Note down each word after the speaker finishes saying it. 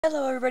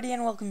Hello everybody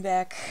and welcome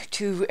back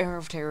to Era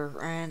of Terror.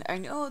 And I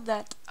know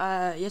that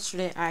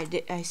yesterday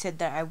I said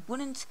that I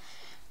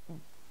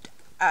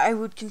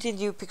would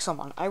continue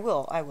Pixelmon. I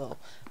will.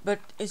 But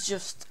it's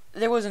just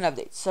there was an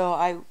update, so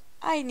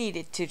I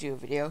needed to do a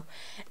video.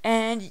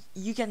 And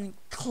you can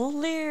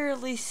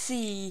clearly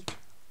see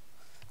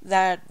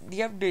that the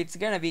update's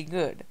gonna be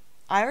good.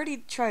 I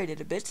already tried it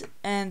a bit,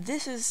 and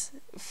this is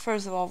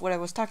first of all what I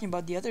was talking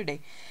about the other day,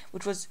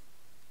 which was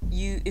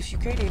if you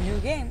create a new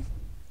game,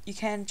 you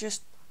can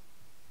just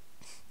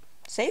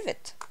save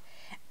it.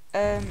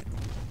 Um,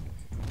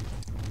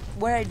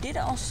 what I did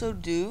also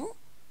do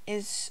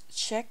is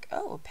check.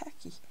 Oh, a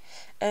packy.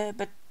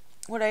 But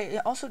what I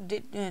also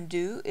did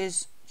do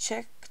is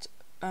checked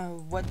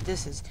what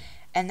this is,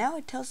 and now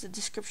it tells the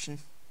description.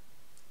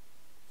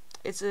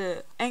 It's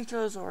a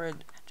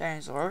ankylosaurid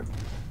dinosaur.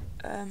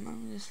 A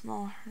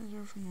small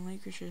dinosaur from the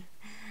lake, which is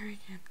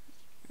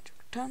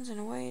tons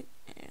in weight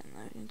and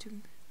into.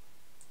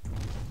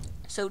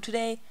 So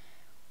today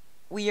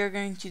we are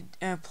going to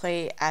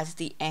play as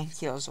the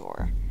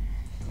ankylosaur.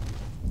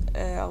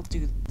 I'll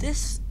do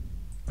this,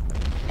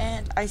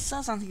 and I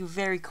saw something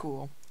very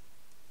cool.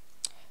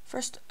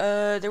 First,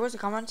 there was a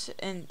comment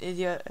in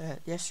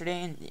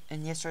yesterday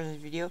in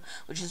yesterday's video,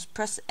 which is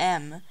press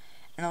M,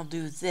 and I'll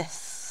do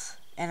this.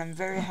 And I'm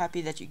very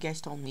happy that you guys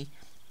told me.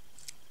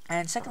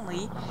 And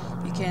secondly,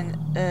 you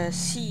can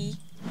see.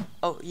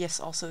 Oh yes,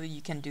 also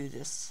you can do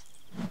this.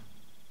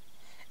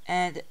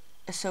 And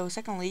so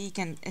secondly, you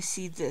can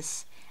see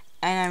this,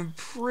 and I'm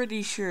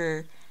pretty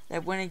sure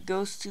that when it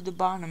goes to the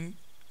bottom,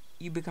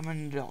 you become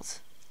an adult.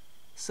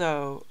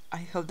 So I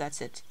hope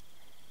that's it.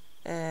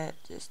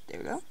 Just there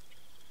we go.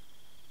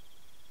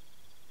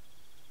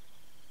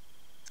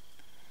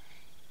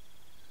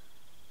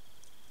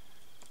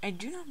 I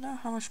do not know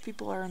how much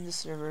people are in the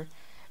server,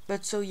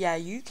 but so yeah,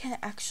 you can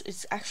actually.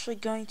 It's actually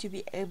going to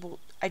be able.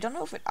 I don't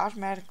know if it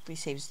automatically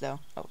saves though.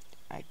 Oh,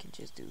 I can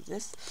just do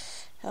this.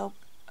 Help.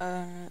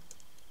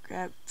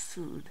 Grab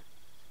food.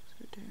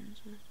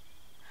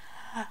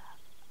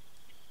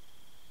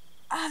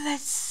 Ah,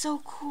 that's so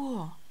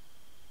cool.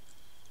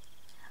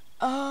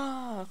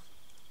 Oh,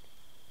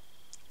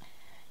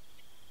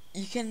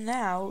 you can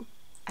now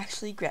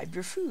actually grab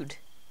your food.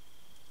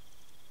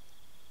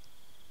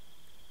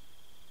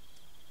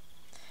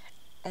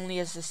 Only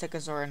as the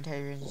Stegosaur and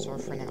Tyrannosaur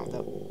for now,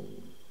 though.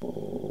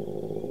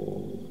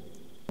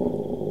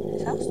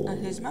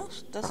 His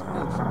mouse doesn't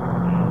move.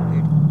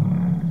 Weird.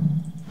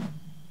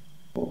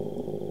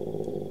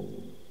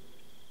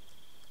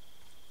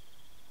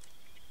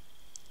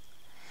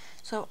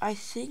 So I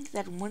think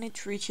that when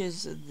it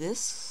reaches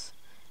this,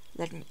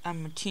 that I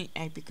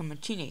become a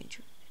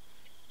teenager.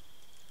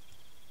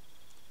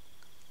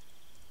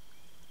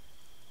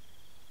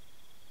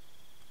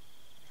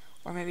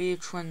 Or maybe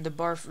it's when the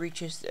barf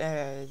reaches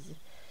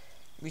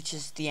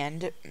the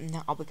end,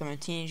 I'll become a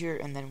teenager,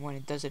 and then when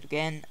it does it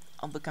again,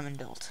 I'll become an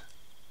adult.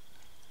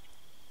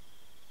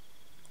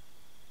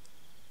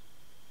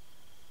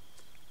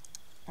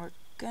 We're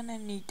gonna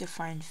need to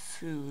find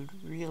food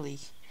really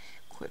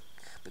quick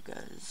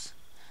because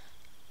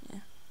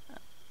yeah.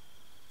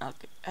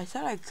 Okay, I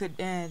thought I could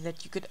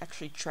that you could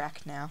actually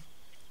track now.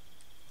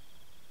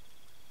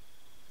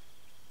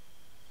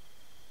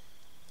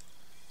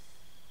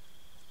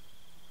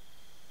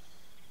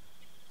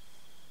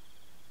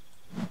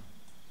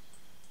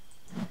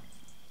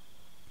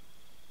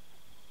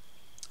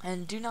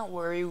 And do not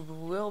worry, we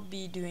will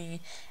be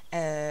doing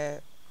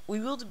it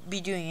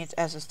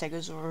as a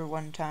stegosaur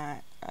one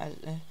time.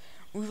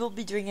 We will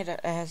be doing it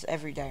as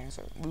every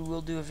dinosaur. We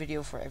will do a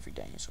video for every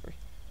dinosaur.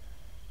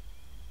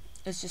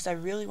 It's just I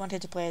really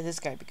wanted to play as this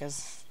guy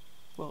because,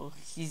 well,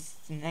 he's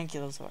an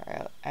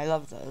ankylosaur. I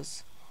love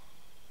those.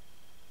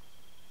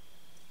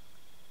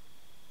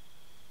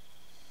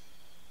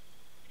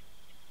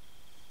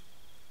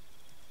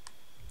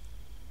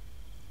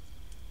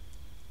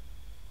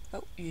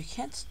 Oh, you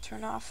can't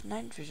turn off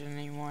night vision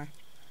anymore.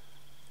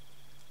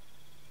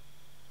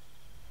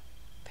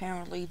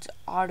 Apparently it's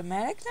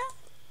automatic now?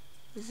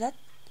 Is that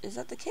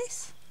the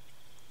case?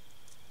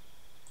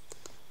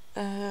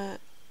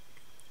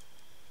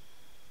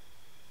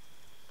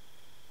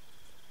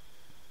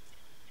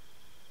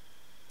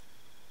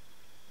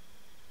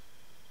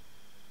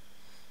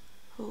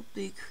 Will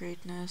be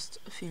create nest,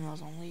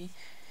 females only.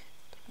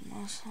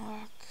 Mouse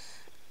lock.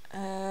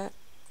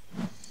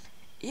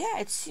 Yeah,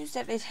 it seems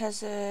that it has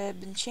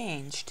been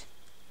changed.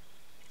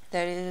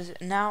 That it is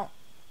now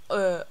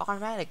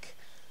automatic,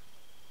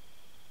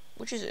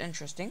 which is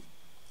interesting.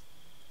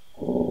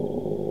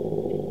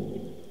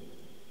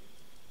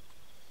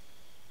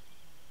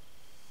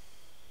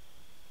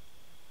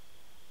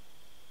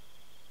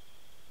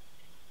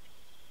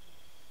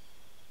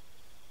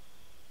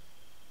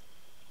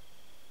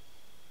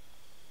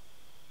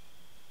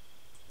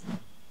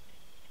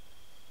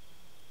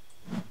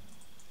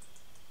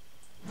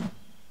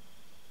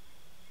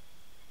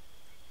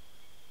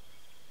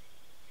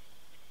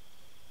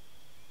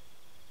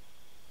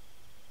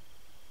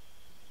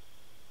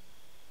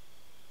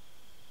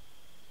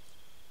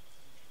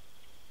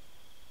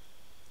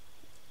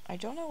 I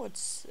don't know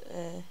what's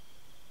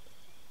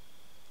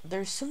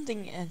there's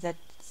something that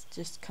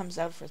just comes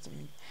out for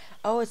some.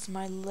 Oh, it's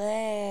my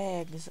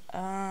legs.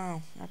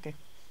 Oh, okay.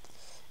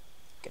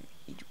 Gonna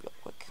eat real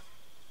quick.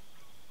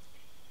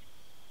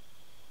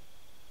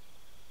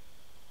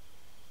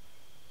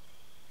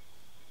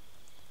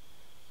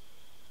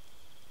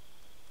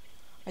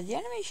 Are the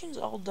animations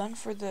all done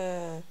for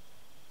the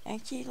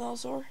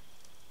Ankylosor?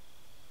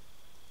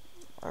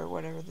 Or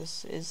whatever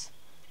this is.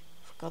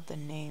 Forgot the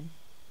name.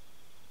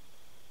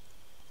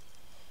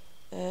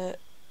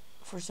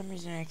 For some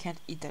reason I can't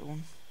eat that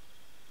one.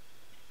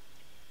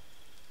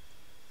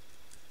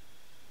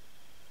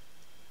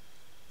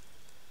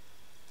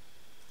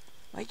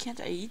 Why can't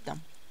I eat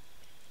them?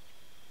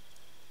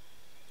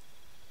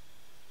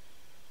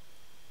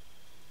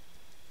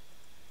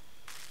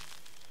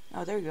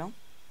 Oh, there you go.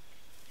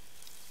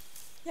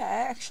 Yeah,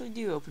 I actually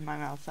do open my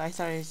mouth. I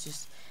thought it's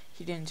just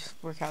he didn't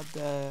work out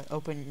the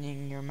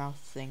opening your mouth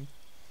thing.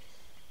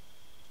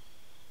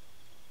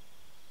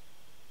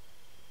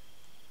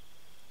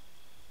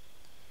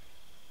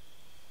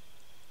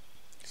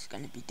 It's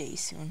gonna be day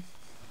soon.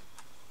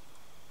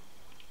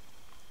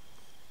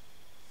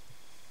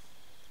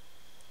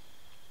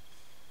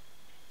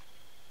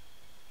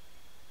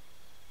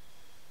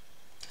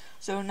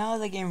 So now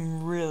the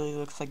game really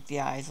looks like the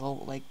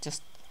ISO, like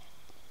just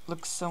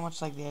looks so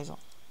much like the ISO.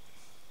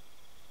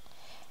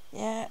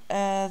 Yeah,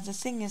 the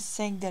thing is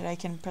saying that I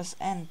can press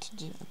N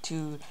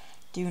to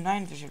do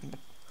night vision, but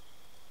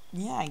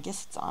yeah, I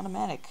guess it's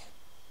automatic.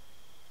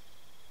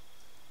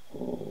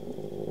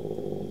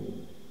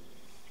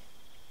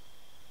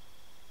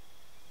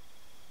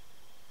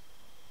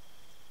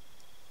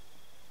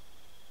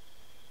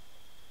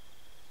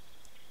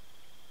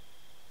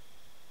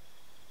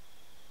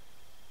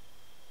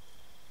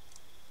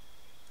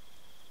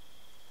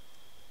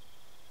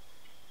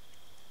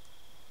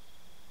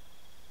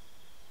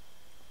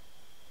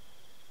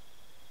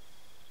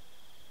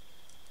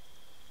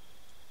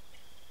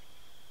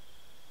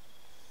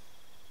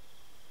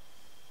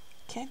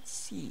 Can't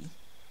see.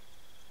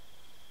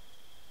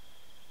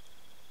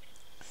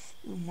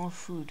 Ooh, more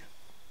food.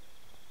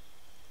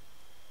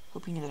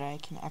 Hoping that I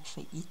can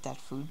actually eat that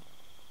food.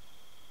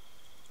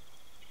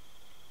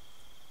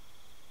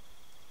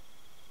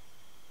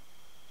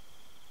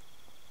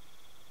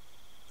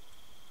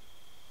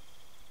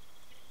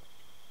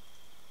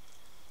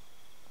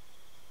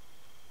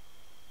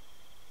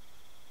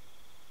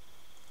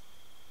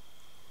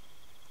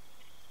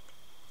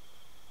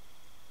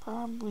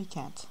 Probably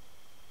can't.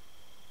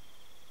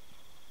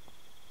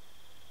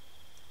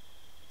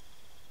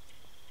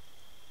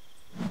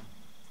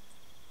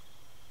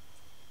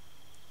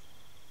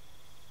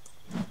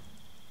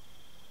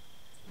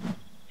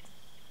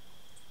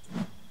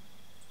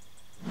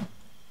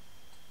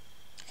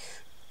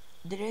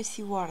 Did I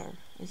see water?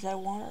 Is that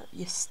water?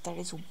 Yes, that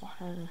is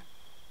water.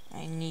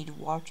 I need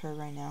water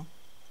right now.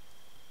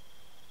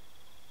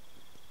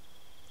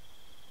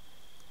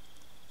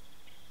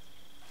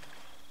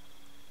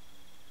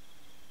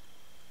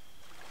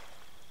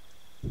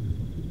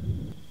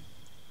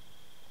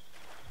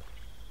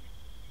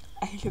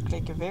 I look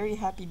like a very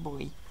happy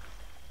boy.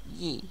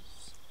 Yes.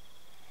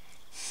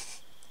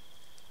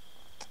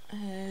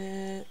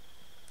 I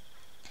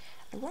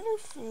wonder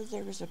if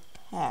there is a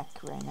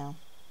pack right now.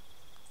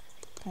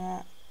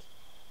 Pack.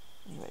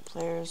 Anyway,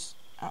 players.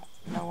 Oh,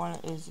 no one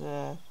is,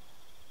 okay.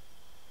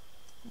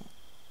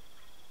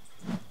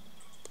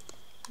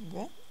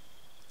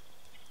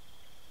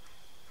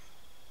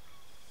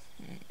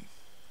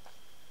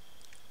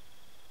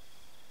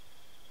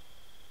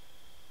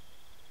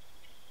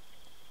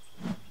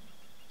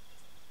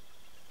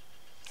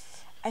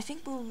 I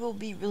think we will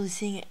be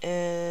releasing,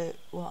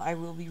 well, I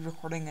will be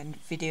recording a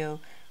video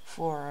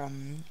for,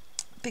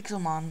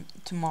 Pixelmon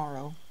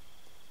tomorrow.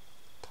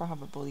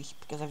 Probably,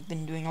 because I've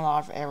been doing a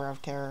lot of Era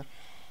of Terror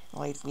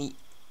lately.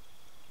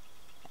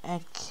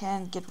 And it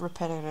can get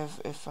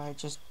repetitive if I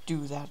just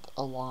do that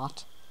a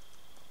lot.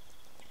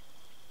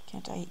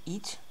 Can't I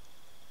eat?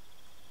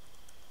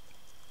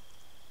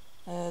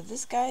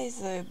 This guy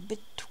is a bit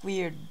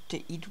weird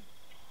to eat.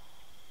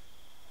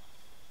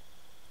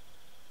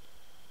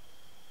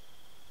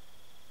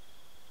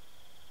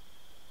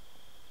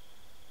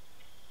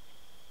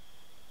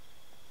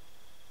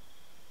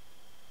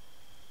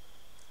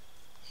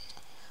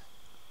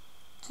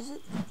 Does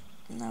it?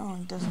 No,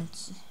 it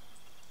doesn't.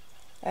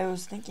 I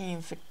was thinking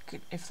if it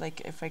could, if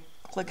I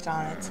clicked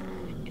on it,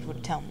 it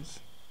would tell me.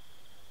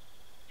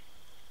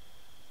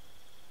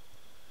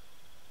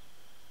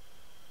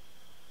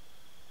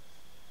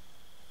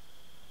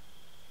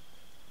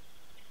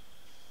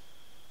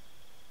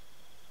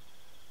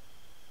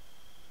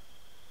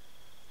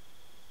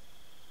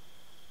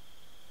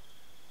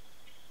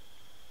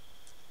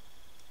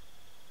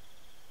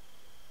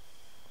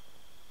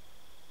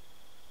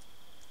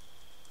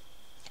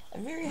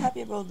 I'm very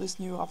happy about this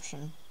new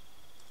option.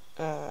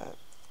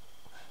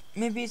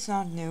 Maybe it's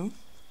not new.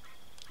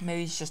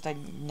 Maybe it's just I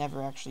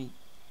never actually.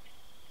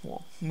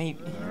 Well,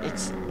 maybe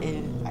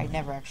I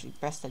never actually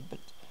pressed it, but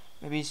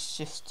Maybe it's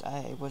just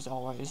I was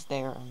always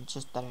there and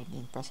just that I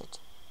didn't press it.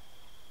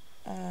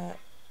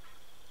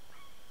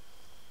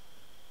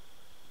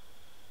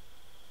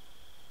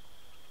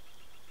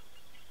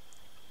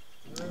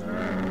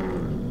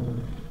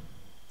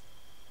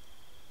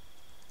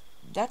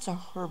 That's a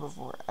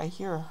herbivore. I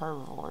hear a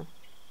herbivore.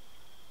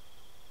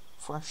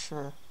 For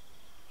sure.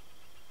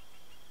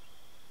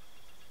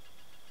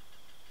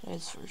 That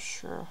is for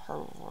sure a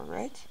herbivore,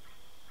 right?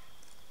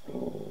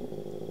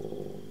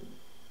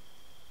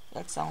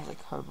 That sounds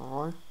like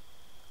herbivore.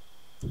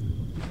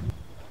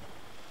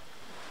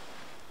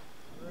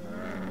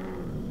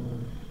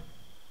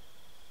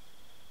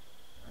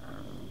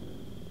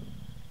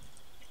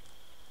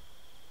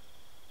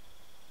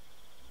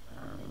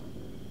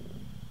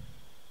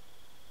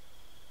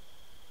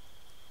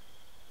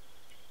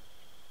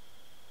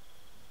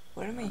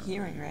 What am I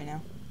hearing right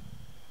now?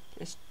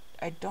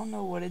 I don't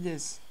know what it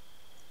is.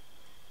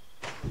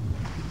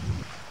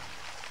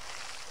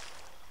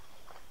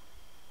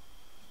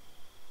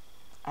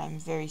 I'm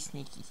very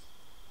sneaky.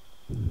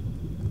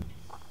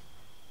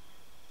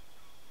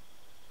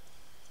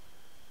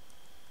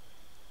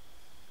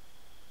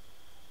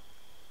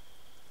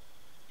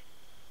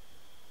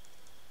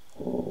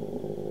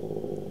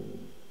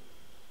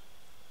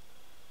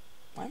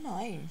 Why am I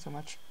lagging so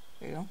much?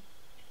 There you go.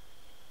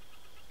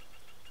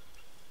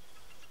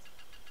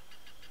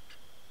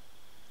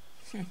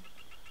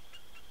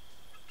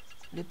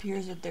 It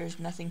appears that there's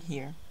nothing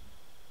here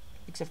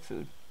except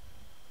food,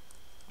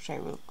 which I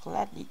will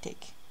gladly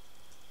take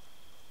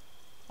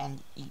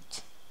and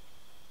eat,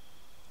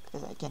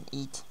 because I can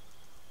eat.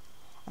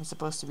 I'm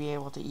supposed to be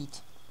able to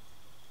eat.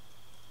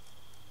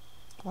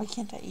 Why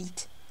can't I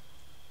eat?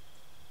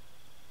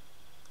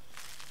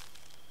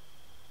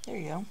 There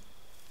you go.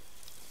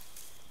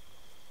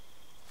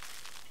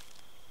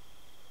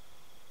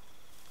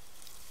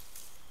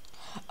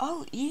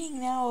 Oh, eating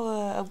now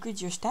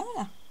upgrades your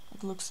stamina.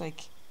 It looks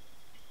like.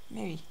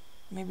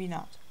 Maybe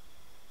not.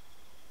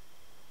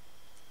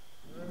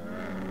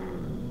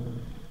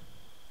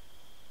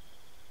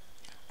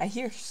 I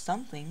hear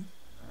something.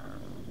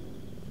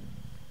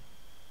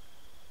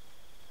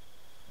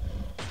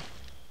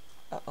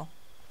 Uh-oh.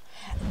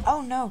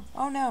 Oh no,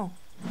 oh no.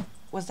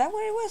 Was that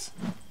what it was?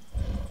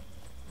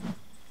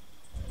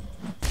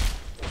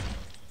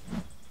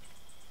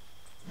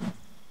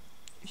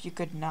 If you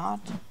could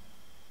not.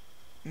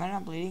 Am I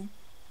not bleeding?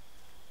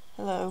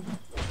 Hello.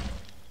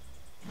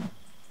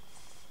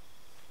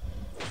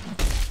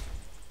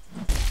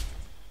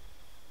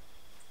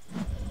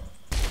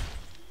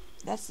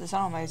 That's the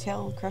sound of my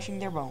tail crushing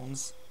their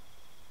bones.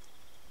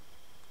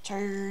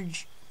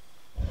 Charge.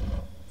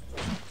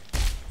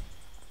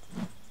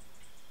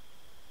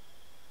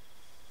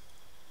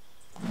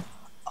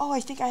 Oh, I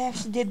think I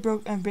actually did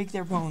break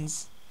their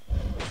bones.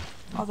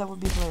 Oh, that would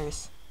be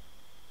hilarious.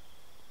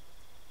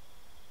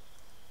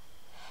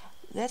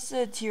 That's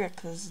the T-Rex,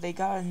 because they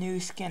got a new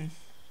skin.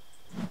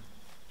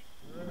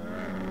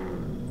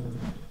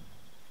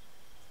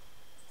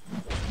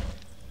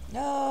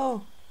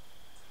 No!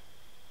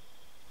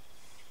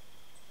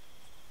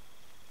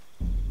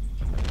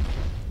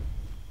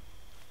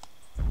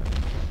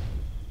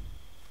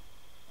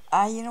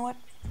 You know what?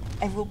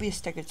 I will be a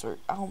Stegosaur.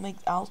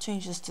 I'll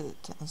change this to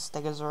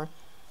Stegosaur.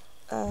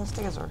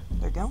 Stegosaur.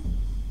 There we go.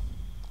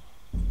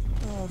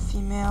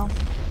 Female.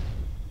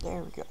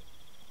 There we go.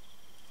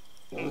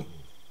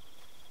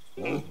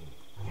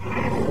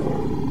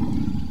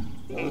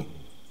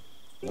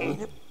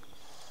 Yep.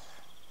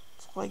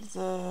 It's like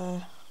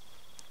the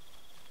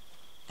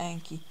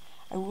Anki.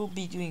 I will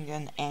be doing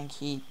an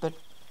Anki, but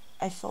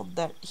I felt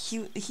that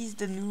he's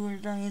the newer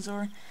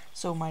dinosaur,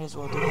 so might as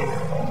well do him.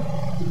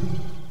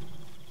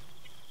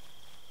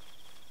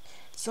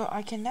 So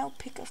I can now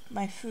pick up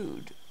my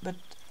food, but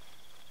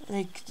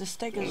like the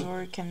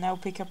Stegosaur can now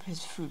pick up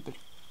his food, but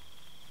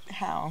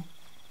how?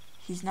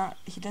 He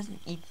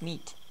doesn't eat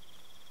meat.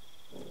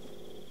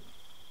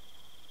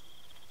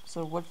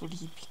 So what would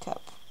he pick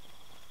up?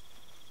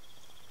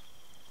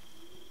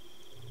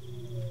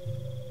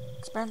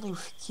 Apparently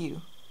with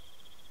Q.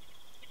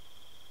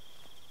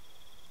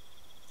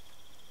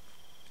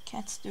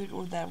 Can't do it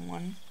with that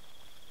one.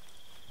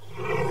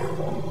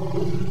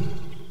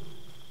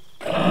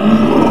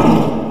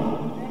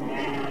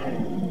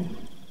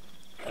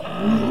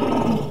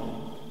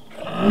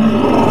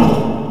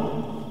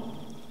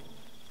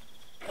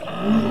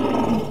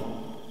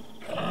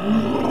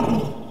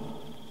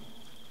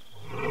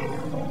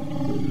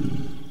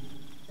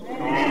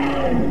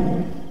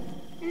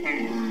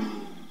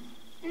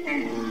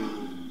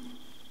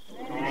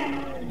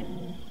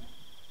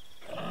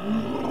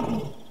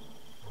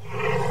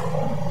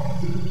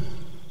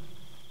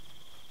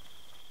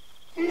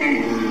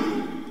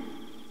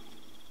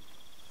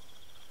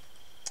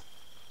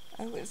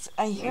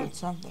 I heard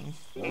something.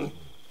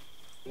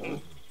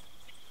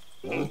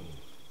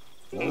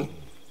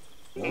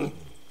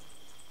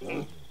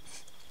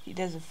 He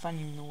does a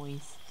funny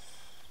noise.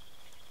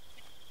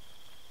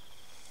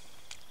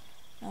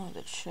 Oh,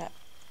 that's shit.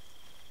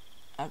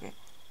 Okay,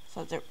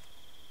 so there.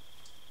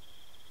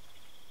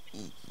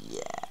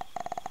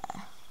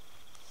 Yeah.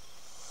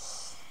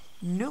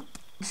 Nope.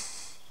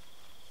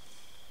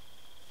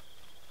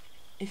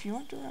 If you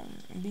want to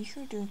run, be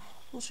sure to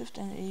hold shift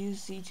and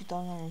use the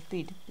 2000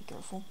 speed. Be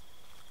careful.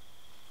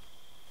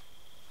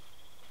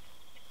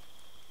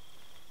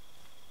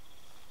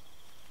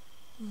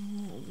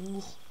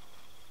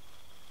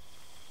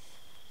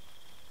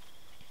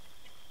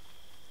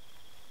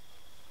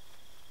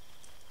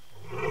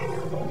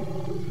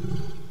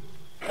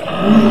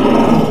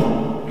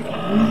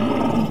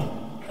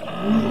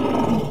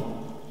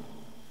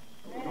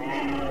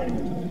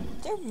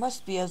 There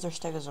must be other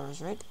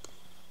stegosaurs, right?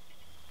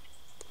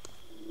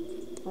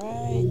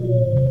 Right?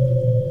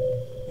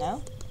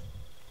 No?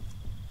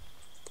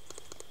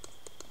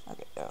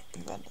 Okay,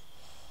 invent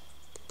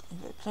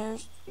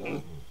players.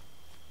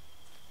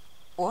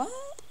 What?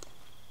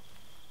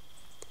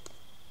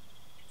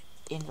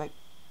 Invite.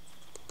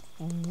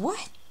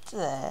 What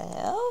the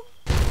hell?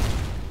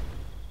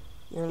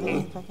 You're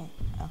looking fucking.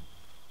 Oh.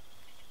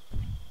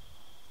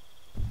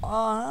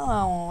 Oh,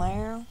 hello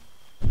there.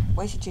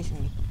 Why is he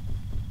chasing me?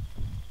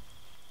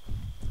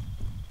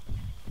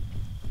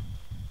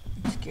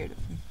 I'm scared of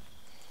him.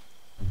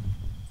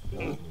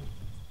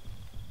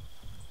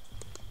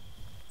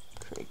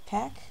 Create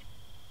pack.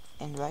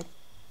 Invite.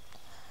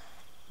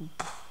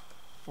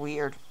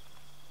 Weird.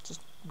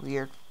 Just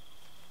weird.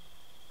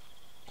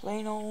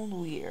 Plain old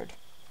weird.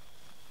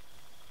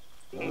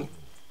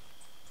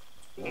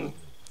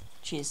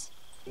 Cheese.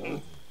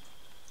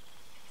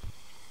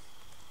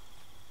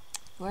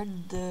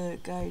 Where'd the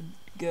guy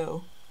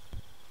go?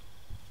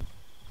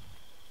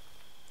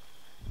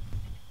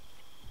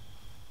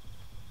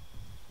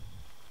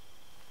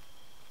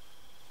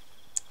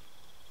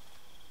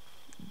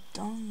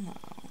 Don't know.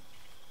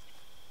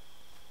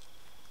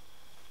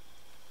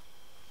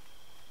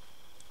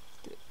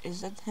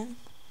 Is that him?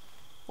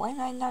 Why am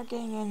I not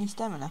getting any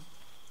stamina?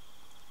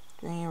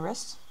 Do I need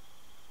rest?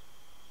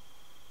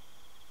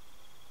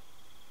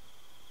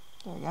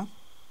 There we go.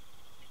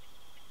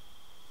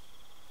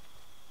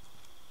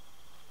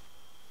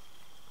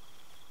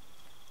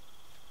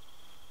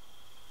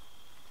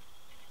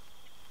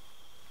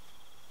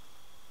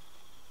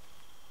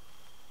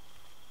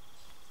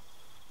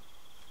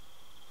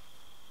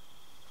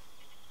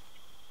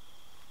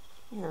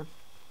 Here.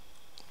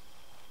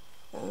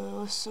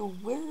 So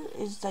where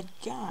is that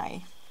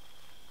guy?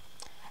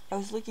 I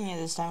was looking at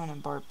the stamina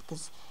bar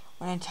because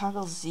when I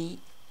toggle Z,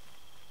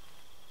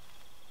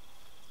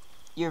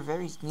 you're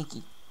very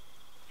sneaky.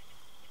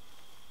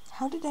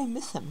 How did I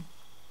miss him?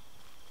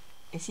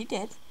 Is he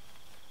dead?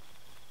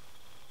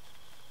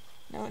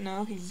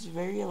 No, he's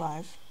very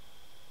alive.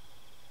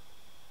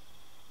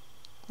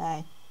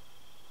 Hi.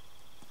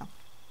 Oh.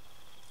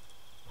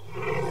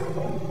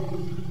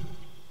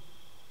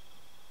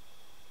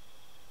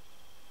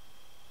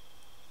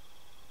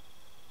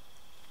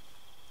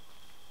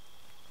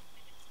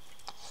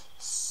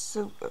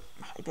 So,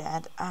 my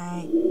bad.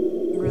 I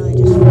really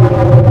just...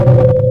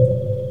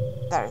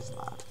 That is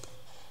loud.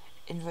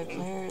 Invite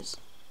players.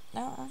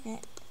 No, okay.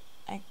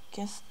 I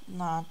guess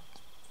not.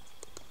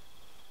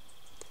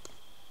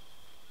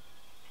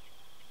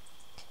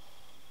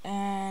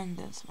 And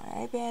that's my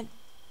iPad.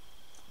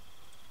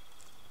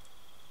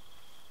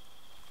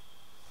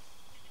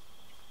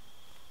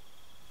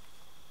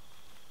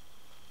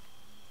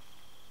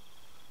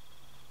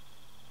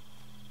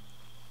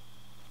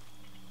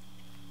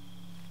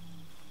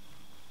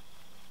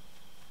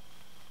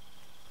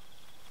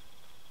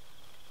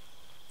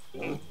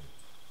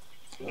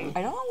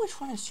 I don't know which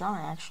one is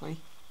stronger actually.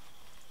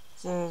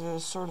 The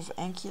sort of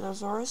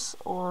Ankylosaurus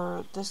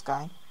or this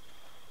guy.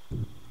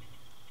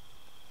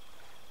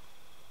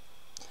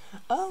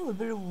 Oh, a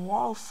bit of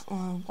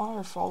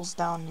water falls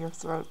down your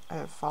throat.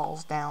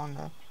 Falls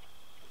down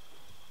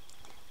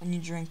when you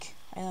drink.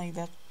 I like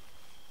that.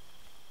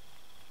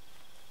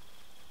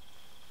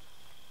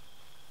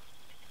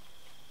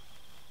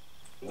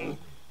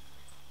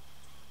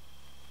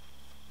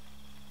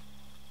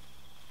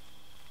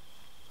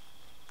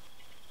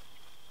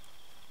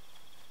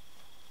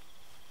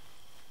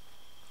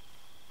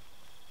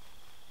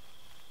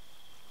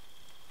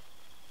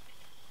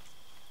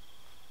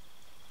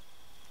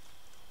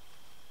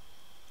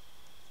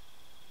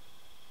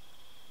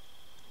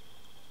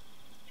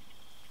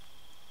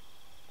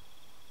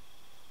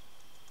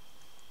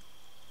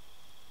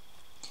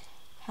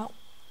 How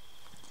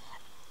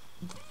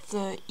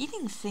the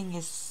eating thing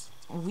is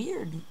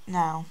weird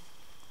now.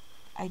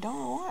 I don't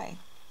know why.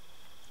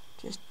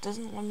 Just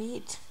doesn't let me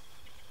eat.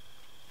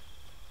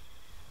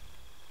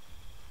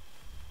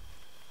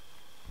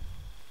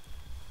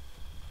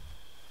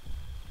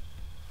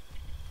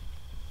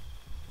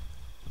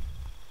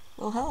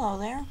 Well, hello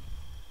there.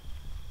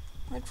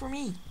 Wait for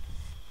me.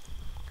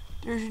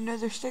 There's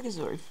another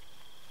Stegosaur.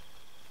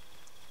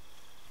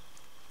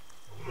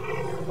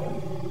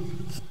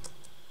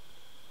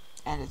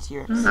 And it's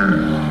yours. Which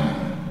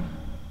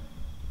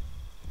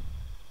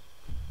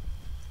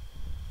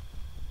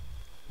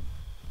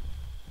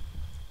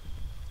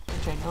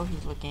I know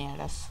he's looking at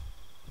us.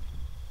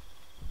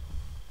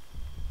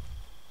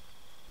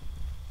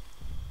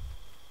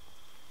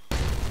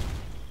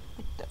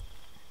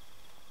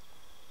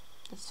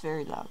 It's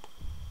very loud.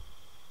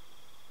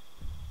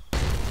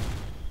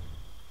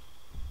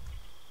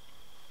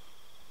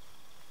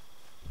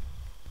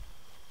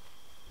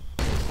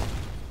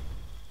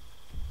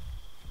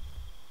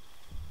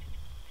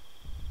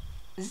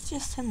 Is it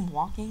just him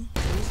walking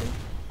crazy?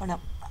 Oh no.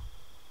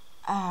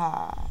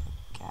 Ah,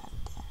 god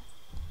damn.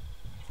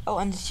 Oh,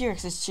 and the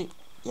T-Rex is cheap.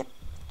 Yep.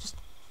 Just,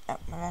 oh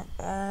my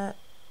bad.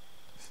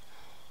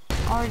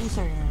 Already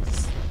 30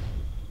 minutes.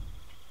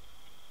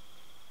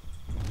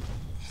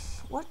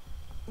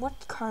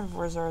 What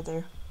carnivores are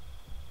there?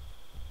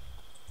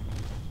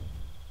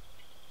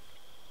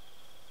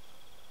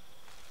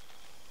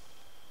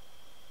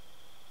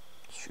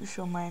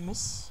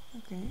 Shushomimus.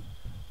 Okay.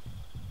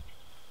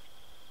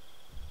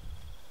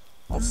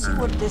 Let's see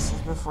what this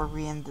is before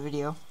we end the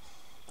video.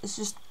 It's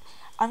just,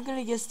 I'm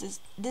gonna guess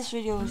this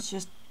video is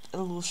just a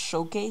little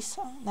showcase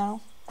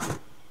now.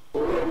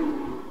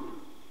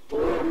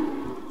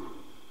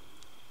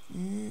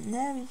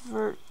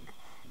 Never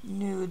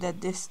knew that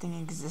this thing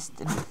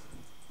existed.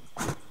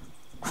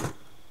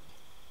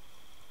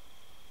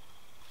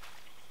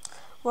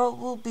 Well,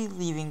 we'll be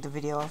leaving the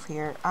video off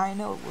here. I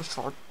know it was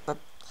short, but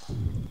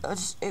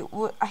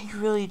I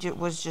really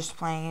was just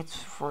playing it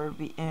for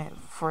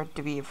it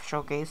to be a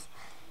showcase.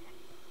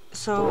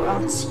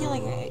 So see you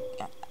later.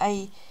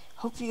 I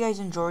hope you guys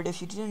enjoyed. If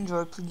you did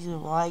enjoy, please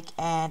leave a like,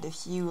 and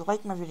if you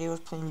like my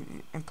videos,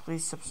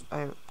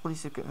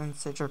 please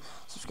consider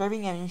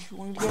subscribing. And if you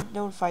want to get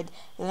notified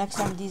the next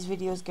time these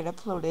videos get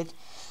uploaded,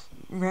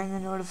 ring the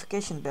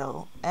notification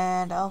bell.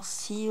 And I'll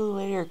see you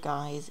later,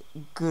 guys.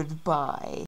 Goodbye.